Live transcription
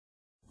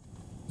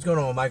What's going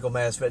on with Michael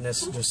Mass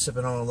Fitness? Just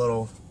sipping on a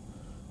little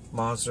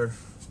Monster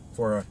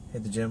before I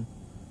hit the gym.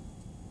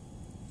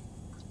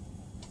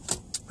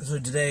 So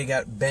today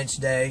got bench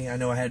day. I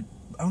don't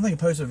think I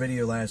posted a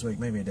video last week.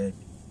 Maybe I did.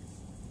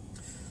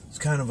 It's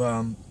kind of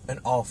an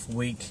off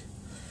week.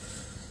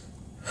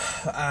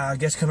 I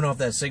guess coming off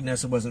that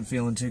sickness, I wasn't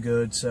feeling too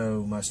good,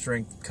 so my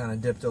strength kind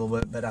of dipped a little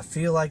bit. But I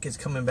feel like it's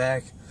coming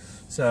back.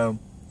 So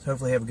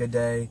hopefully have a good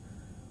day.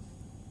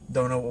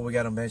 Don't know what we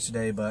got on bench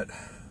today, but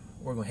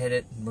we're going to hit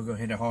it, and we're going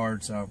to hit it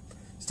hard. So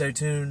stay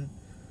tuned.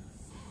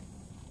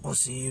 We'll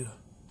see you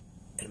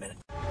in a minute.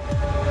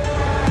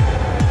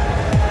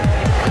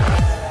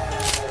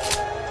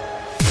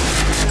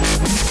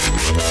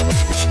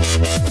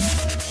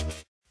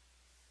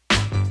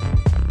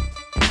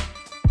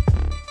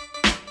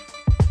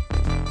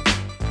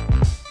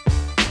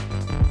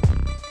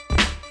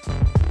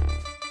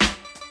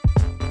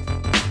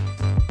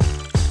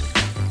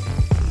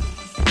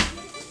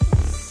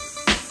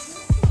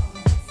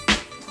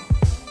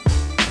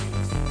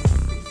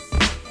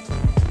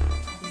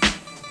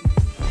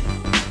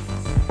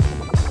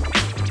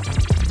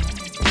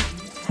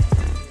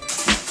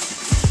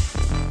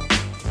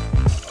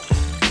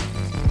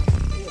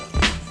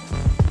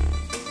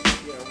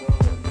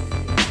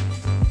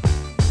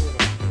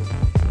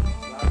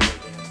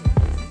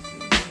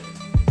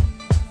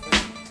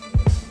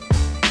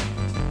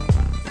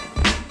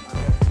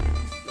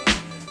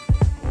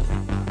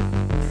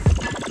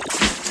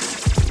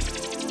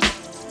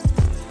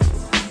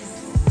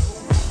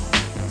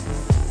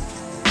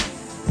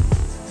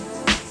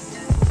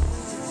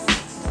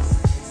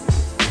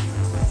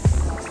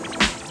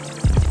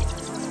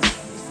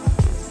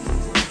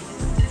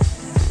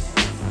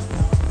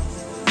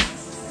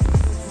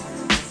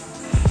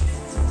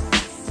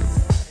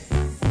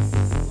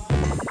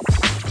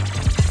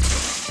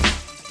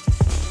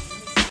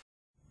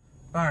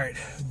 Alright,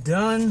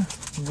 done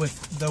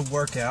with the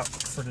workout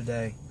for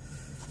today.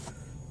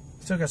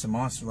 Still got some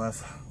Monster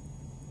left.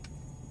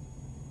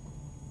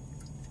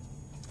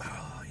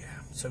 Oh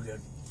yeah, so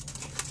good.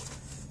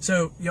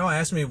 So y'all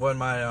asked me what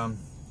my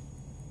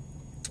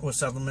what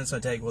supplements I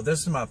take. Well,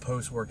 this is my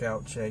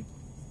post-workout shake.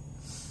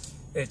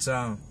 It's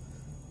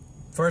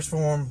First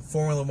Form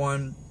Formula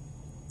 1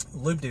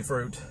 Loop de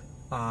Fruit.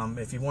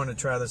 If you want to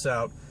try this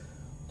out,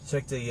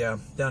 check the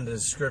down in the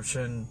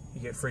description.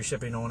 You get free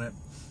shipping on it.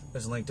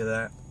 There's a link to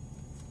that.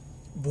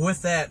 But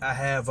with that, I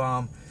have,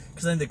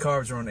 because I think the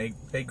carbs are on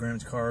 8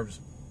 grams of carbs.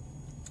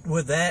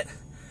 With that,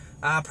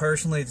 I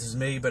personally, this is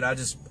me, but I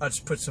just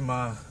put some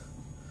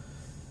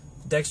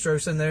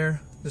Dextrose in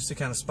there just to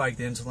kind of spike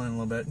the insulin a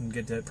little bit and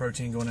get that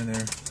protein going in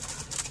there.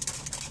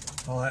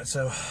 All that.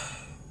 So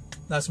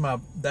that's my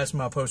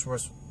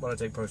what I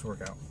take post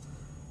workout.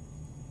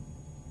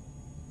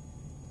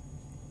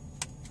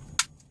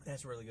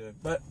 That's really good.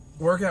 But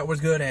workout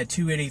was good. I had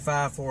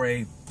 285 for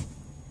a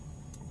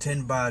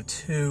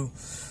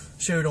 10x2.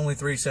 Showed only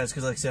 3 sets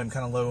because, like I said, I'm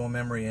kind of low on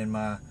memory in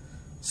my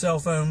cell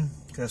phone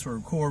because that's what I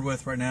record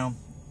with right now.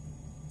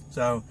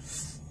 So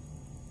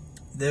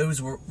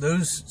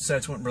those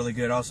sets went really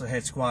good. I also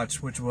had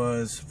squats, which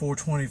was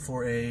 420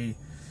 for a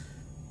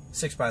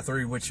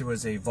 6x3, which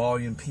was a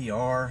volume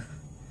PR.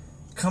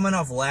 Coming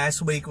off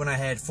last week when I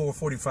had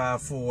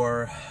 445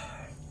 for,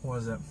 what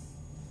was it?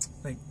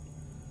 I think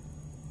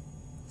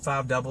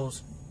 5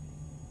 doubles.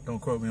 Don't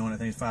quote me on it. I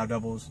think it's 5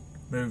 doubles.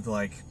 Moved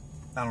like,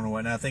 I don't know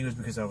what. Now I think it was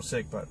because I was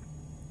sick, but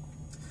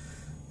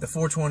the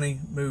 420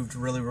 moved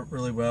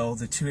really well.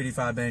 The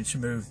 285 bench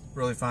moved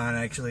really fine.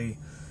 I actually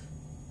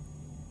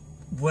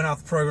went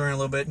off the program a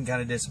little bit and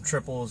kind of did some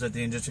triples at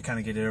the end just to kind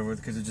of get it over with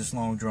because it's just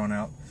long, drawn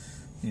out.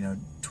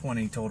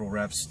 20 total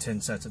reps,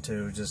 10 sets of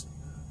 2, just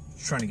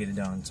trying to get it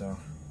done. So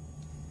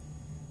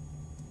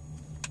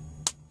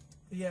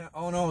yeah,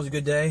 all in all, it was a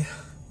good day.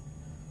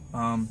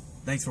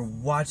 Thanks for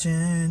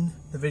watching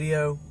the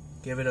video.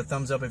 Give it a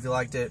thumbs up if you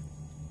liked it.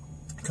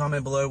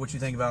 Comment below what you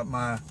think about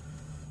my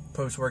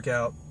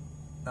post-workout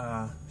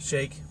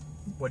shake.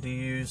 What do you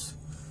use?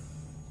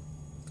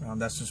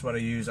 That's just what I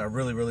use. I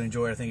really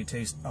enjoy it. I think it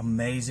tastes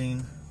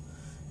amazing.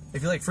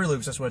 If you like Fruit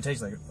Loops, that's what it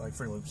tastes like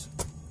Fruit Loops.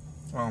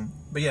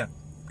 But yeah,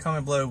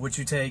 comment below what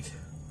you take.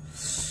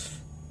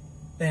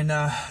 And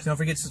don't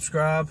forget to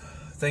subscribe.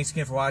 Thanks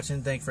again for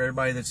watching. Thanks for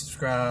everybody that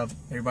subscribed,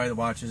 everybody that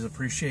watches.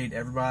 Appreciate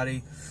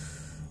everybody.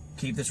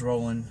 Keep this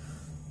rolling.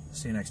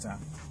 See you next time.